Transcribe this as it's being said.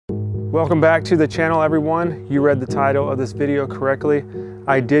Welcome back to the channel, everyone. You read the title of this video correctly.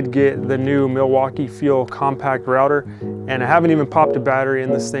 I did get the new Milwaukee Fuel compact router, and I haven't even popped a battery in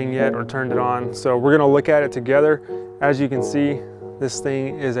this thing yet or turned it on. So we're gonna look at it together. As you can see, this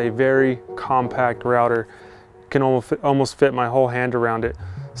thing is a very compact router. Can almost fit my whole hand around it.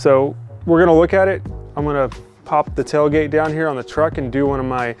 So we're gonna look at it. I'm gonna pop the tailgate down here on the truck and do one of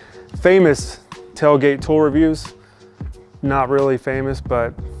my famous tailgate tool reviews. Not really famous,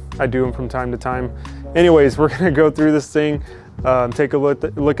 but I do them from time to time. Anyways, we're gonna go through this thing, take a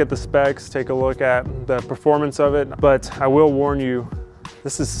look at the specs, take a look at the performance of it. But I will warn you,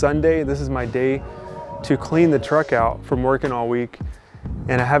 this is Sunday. This is my day to clean the truck out from working all week,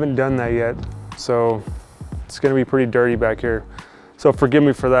 and I haven't done that yet. So it's gonna be pretty dirty back here. So forgive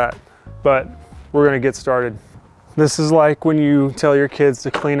me for that, but we're gonna get started. This is like when you tell your kids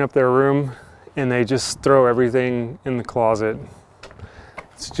to clean up their room and they just throw everything in the closet.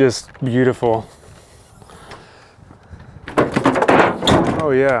 It's just beautiful. Oh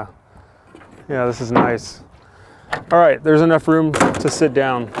yeah. Yeah, this is nice. All right, there's enough room to sit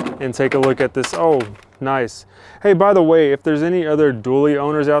down and take a look at this. Oh, nice. Hey, by the way, if there's any other dually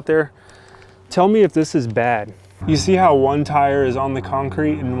owners out there, tell me if this is bad. You see how one tire is on the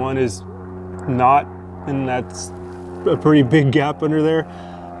concrete and one is not, and that's a pretty big gap under there.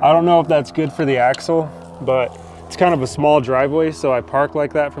 I don't know if that's good for the axle, but it's kind of a small driveway, so I park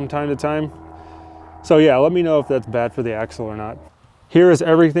like that from time to time. So yeah, let me know if that's bad for the axle or not. Here is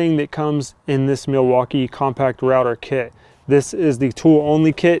everything that comes in this Milwaukee compact router kit. This is the tool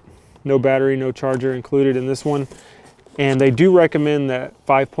only kit. No battery, no charger included in this one. And they do recommend that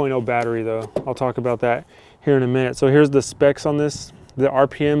 5.0 battery though. I'll talk about that here in a minute. So here's the specs on this. The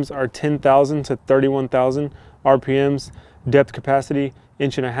RPMs are 10,000 to 31,000 RPMs. Depth capacity,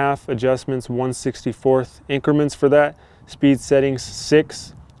 1.5 inch, adjustments 1/64 increments for that. Speed settings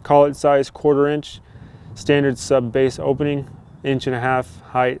 6, collet size 1/4 inch, standard sub base opening 1.5 inch,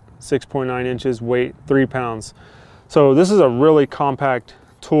 height 6.9 inches, weight 3 pounds. So this is a really compact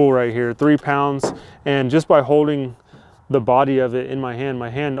tool right here, 3 pounds, and just by holding the body of it in my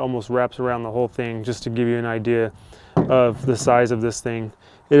hand almost wraps around the whole thing, just to give you an idea of the size of this thing.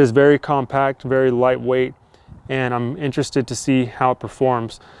 It is very compact, very lightweight, and I'm interested to see how it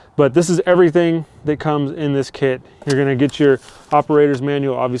performs. But this is everything that comes in this kit. You're gonna get your operator's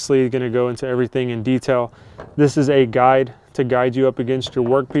manual, obviously gonna go into everything in detail. This is a guide to guide you up against your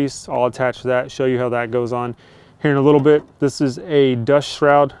workpiece. I'll attach that, show you how that goes on here in a little bit. This is a dust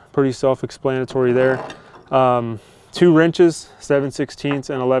shroud, pretty self-explanatory there. 2 wrenches, 7/16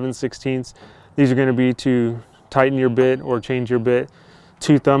 and 11/16. These are gonna be to tighten your bit or change your bit.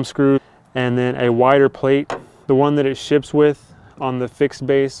 2 thumb screws, and then a wider plate. The one that it ships with on the fixed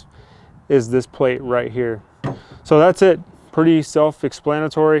base is this plate right here. So that's it. Pretty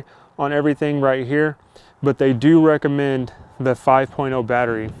self-explanatory on everything right here, but they do recommend the 5.0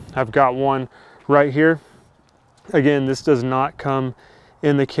 battery. I've got one right here. Again, this does not come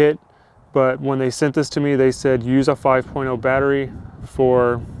in the kit, but when they sent this to me, they said use a 5.0 battery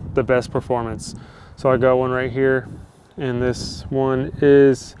for the best performance. So I got one right here, and this one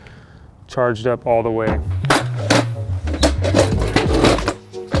is charged up all the way.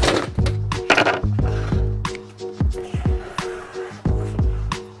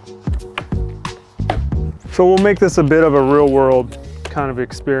 So we'll make this a bit of a real world kind of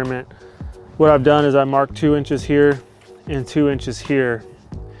experiment. What I've done is I marked 2 inches here and 2 inches here.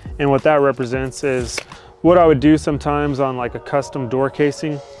 And what that represents is what I would do sometimes on like a custom door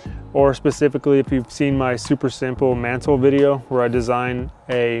casing, or specifically if you've seen my super simple mantle video where I designed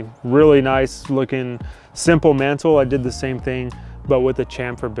a really nice looking simple mantle. I did the same thing, but with a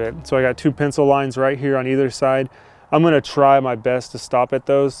chamfer bit. So I got 2 pencil lines right here on either side. I'm gonna try my best to stop at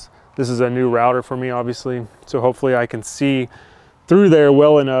those. This is a new router for me, obviously. So hopefully I can see through there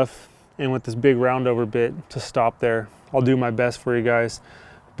well enough, and with this big roundover bit to stop there. I'll do my best for you guys.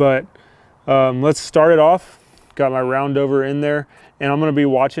 But let's start it off. Got my roundover in there, and I'm gonna be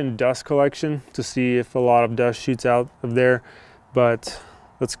watching dust collection to see if a lot of dust shoots out of there. But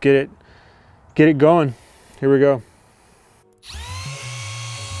let's get it going. Here we go.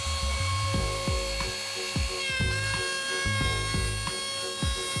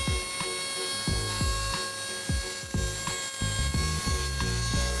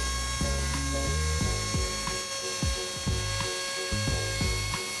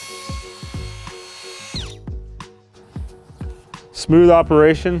 Smooth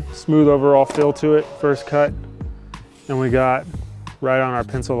operation, smooth overall feel to it, first cut. And we got right on our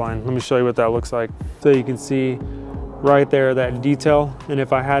pencil line. Let me show you what that looks like. So you can see right there, that detail. And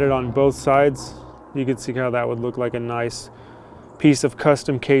if I had it on both sides, you could see how that would look like a nice piece of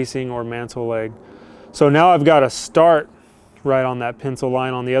custom casing or mantle leg. So now I've got to start right on that pencil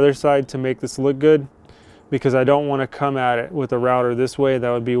line on the other side to make this look good, because I don't want to come at it with a router this way.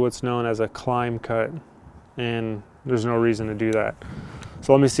 That would be what's known as a climb cut, and there's no reason to do that.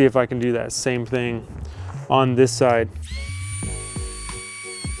 So let me see if I can do that same thing on this side.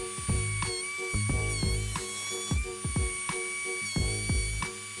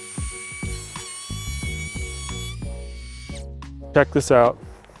 Check this out.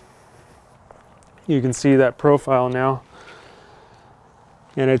 You can see that profile now.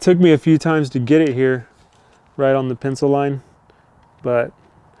 And it took me a few times to get it here, right on the pencil line, but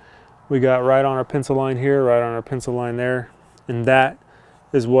we got right on our pencil line here, right on our pencil line there. And that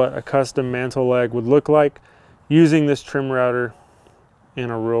is what a custom mantle leg would look like using this trim router in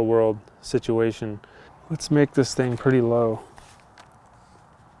a real world situation. Let's make this thing pretty low.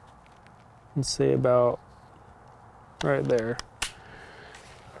 Let's say about right there.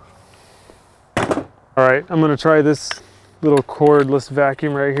 All right, I'm gonna try this little cordless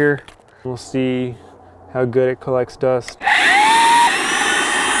vacuum right here. We'll see how good it collects dust.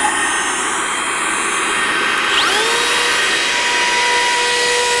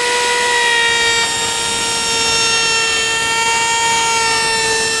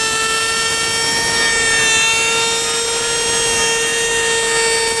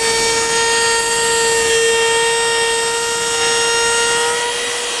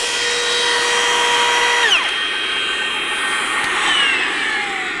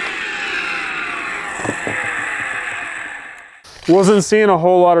 Wasn't seeing a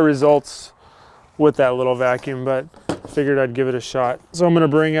whole lot of results with that little vacuum, but figured I'd give it a shot. So I'm gonna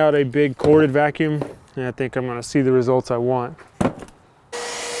bring out a big corded vacuum, and I think I'm gonna see the results I want.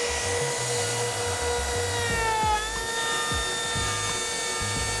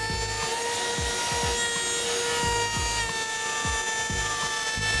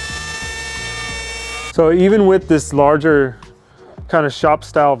 So even with this larger kind of shop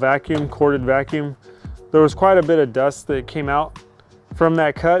style vacuum, corded vacuum, there was quite a bit of dust that came out from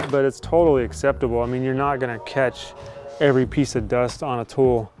that cut, but it's totally acceptable. I mean, you're not gonna catch every piece of dust on a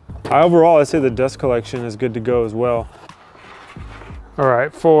tool. Overall, I'd say the dust collection is good to go as well. All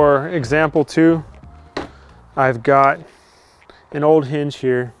right, for example 2, I've got an old hinge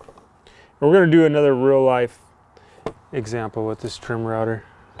here. We're gonna do another real life example with this trim router.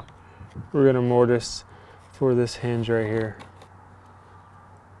 We're gonna mortise for this hinge right here.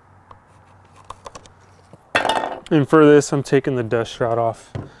 And for this, I'm taking the dust shroud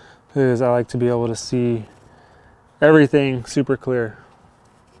off because I like to be able to see everything super clear.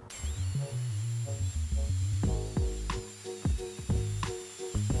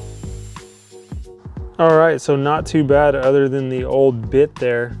 All right, so not too bad other than the old bit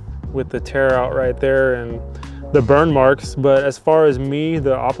there with the tear out right there and the burn marks. But as far as me,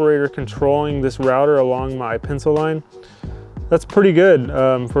 the operator controlling this router along my pencil line, that's pretty good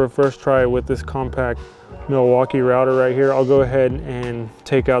for a first try with this compact Milwaukee router right here. I'll go ahead and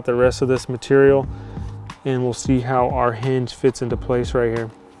take out the rest of this material and we'll see how our hinge fits into place right here.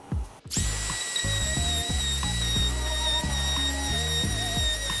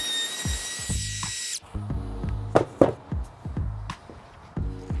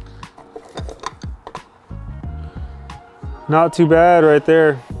 Not too bad right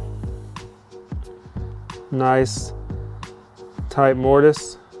there. Nice tight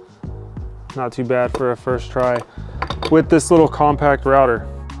mortise. Not too bad for a first try with this little compact router.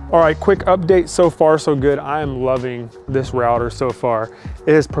 All right, quick update. So far, so good. I am loving this router so far.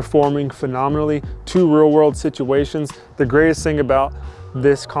 It is performing phenomenally. 2 real world situations. The greatest thing about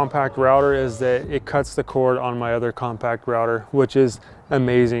this compact router is that it cuts the cord on my other compact router, which is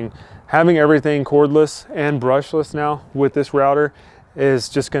amazing. Having everything cordless and brushless now with this router is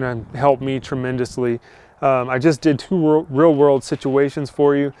just gonna help me tremendously. I just did 2 real world situations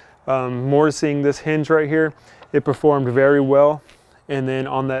for you. Mortising this hinge right here, it performed very well. And then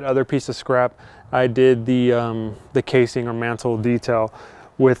on that other piece of scrap, I did the casing or mantle detail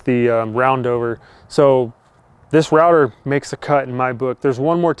with the round over. So this router makes a cut in my book. There's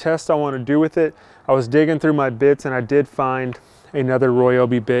one more test I want to do with it. I was digging through my bits and I did find another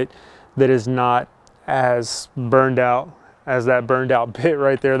Ryobi bit that is not as burned out as that burned out bit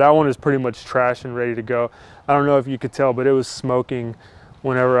right there. That one is pretty much trash and ready to go. I don't know if you could tell, but it was smoking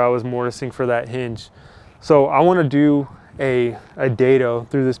whenever I was mortising for that hinge. So I want to do a dado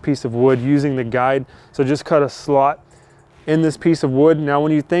through this piece of wood using the guide. So just cut a slot in this piece of wood. Now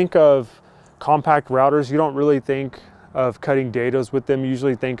when you think of compact routers, you don't really think of cutting dados with them. You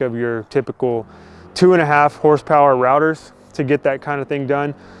usually think of your typical 2.5 horsepower routers to get that kind of thing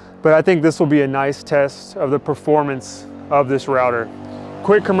done. But I think this will be a nice test of the performance of this router.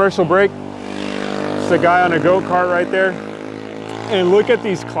 Quick commercial break. It's a guy on a go-kart right there. And look at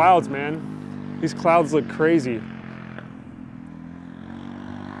these clouds, man. These clouds look crazy.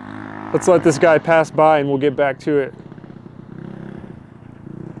 Let's let this guy pass by and we'll get back to it.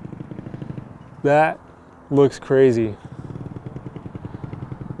 That looks crazy.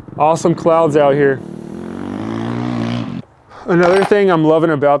 Awesome clouds out here. Another thing I'm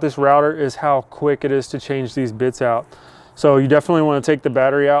loving about this router is how quick it is to change these bits out. So you definitely want to take the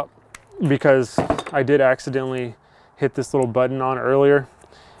battery out, because I did accidentally hit this little button on earlier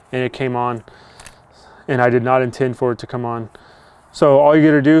and it came on, and I did not intend for it to come on. So all you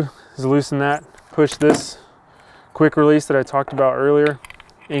gotta do is loosen that, push this quick release that I talked about earlier,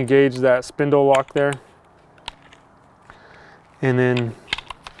 engage that spindle lock there, and then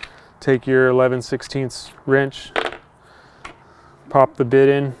take your 11/16 wrench, pop the bit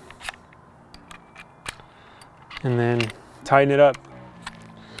in, and then tighten it up.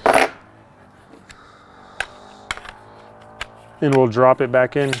 And we'll drop it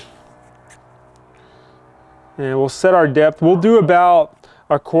back in. And we'll set our depth. We'll do about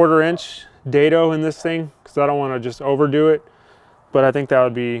a 1/4 inch dado in this thing, because I don't want to just overdo it. But I think that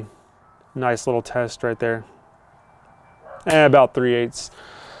would be a nice little test right there. And about 3/8.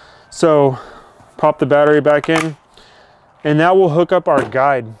 So pop the battery back in, and now we'll hook up our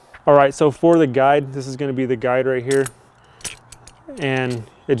guide. All right, so for the guide, this is going to be the guide right here. And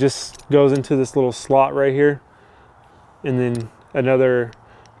it just goes into this little slot right here. And then another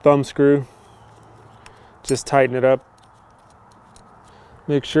thumb screw. Just tighten it up.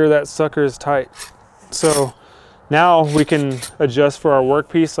 Make sure that sucker is tight. So now we can adjust for our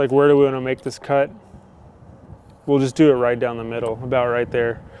workpiece, like where do we want to make this cut. We'll just do it right down the middle, about right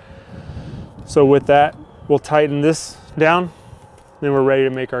there. So with that, we'll tighten this down, then we're ready to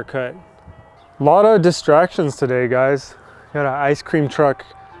make our cut. A lot of distractions today, guys. Got an ice cream truck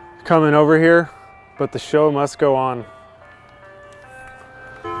coming over here, but the show must go on.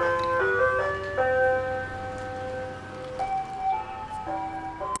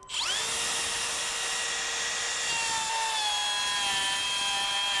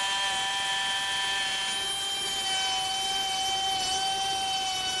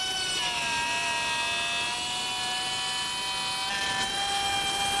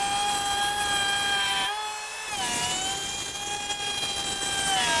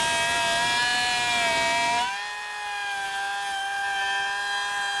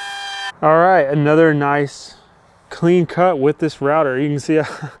 All right, another nice clean cut with this router. You can see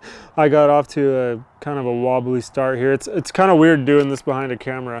I got off to a kind of a wobbly start here. It's kind of weird doing this behind a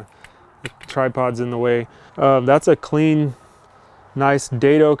camera. The tripod's in the way. That's a clean, nice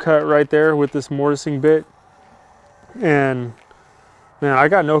dado cut right there with this mortising bit. And man, I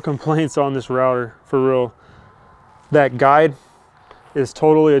got no complaints on this router, for real. That guide is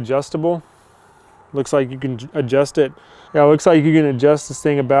totally adjustable. Looks like you can adjust it. Yeah, it looks like you can adjust this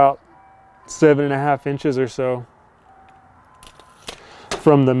thing about 7.5 inches or so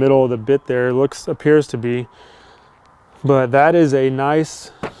from the middle of the bit there. Appears to be, but that is a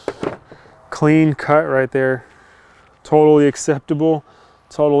nice clean cut right there. Totally acceptable,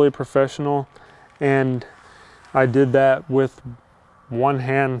 totally professional. And I did that with one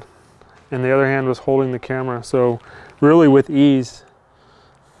hand and the other hand was holding the camera, so really with ease.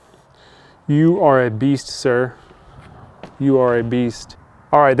 You are a beast, sir. You are a beast.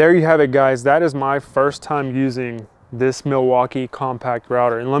 All right, there you have it, guys. That is my first time using this Milwaukee compact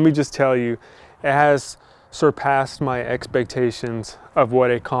router. And let me just tell you, it has surpassed my expectations of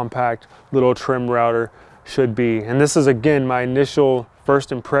what a compact little trim router should be. And this is, again, my initial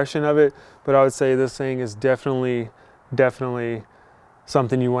first impression of it, but I would say this thing is definitely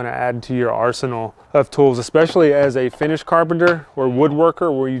something you want to add to your arsenal of tools, especially as a finish carpenter or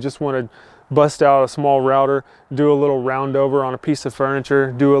woodworker, where you just want to bust out a small router, do a little round over on a piece of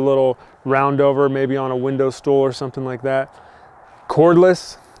furniture, do a little round over maybe on a window stool or something like that.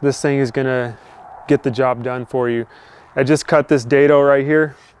 Cordless, this thing is gonna get the job done for you. I just cut this dado right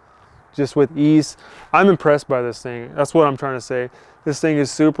here, just with ease. I'm impressed by this thing. That's what I'm trying to say. This thing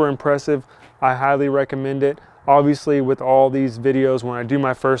is super impressive. I highly recommend it. Obviously, with all these videos, when I do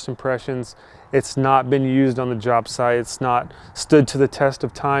my first impressions, it's not been used on the job site. It's not stood to the test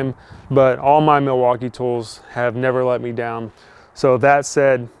of time, but all my Milwaukee tools have never let me down. So that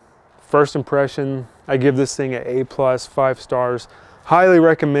said, first impression, I give this thing an A+, 5 stars. Highly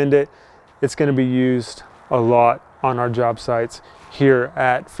recommend it. It's gonna be used a lot on our job sites here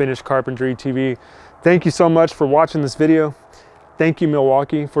at Finish Carpentry TV. Thank you so much for watching this video. Thank you,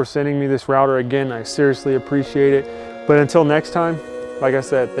 Milwaukee, for sending me this router again. I seriously appreciate it. But until next time, like I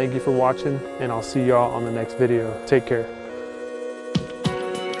said, thank you for watching, and I'll see y'all on the next video. Take care.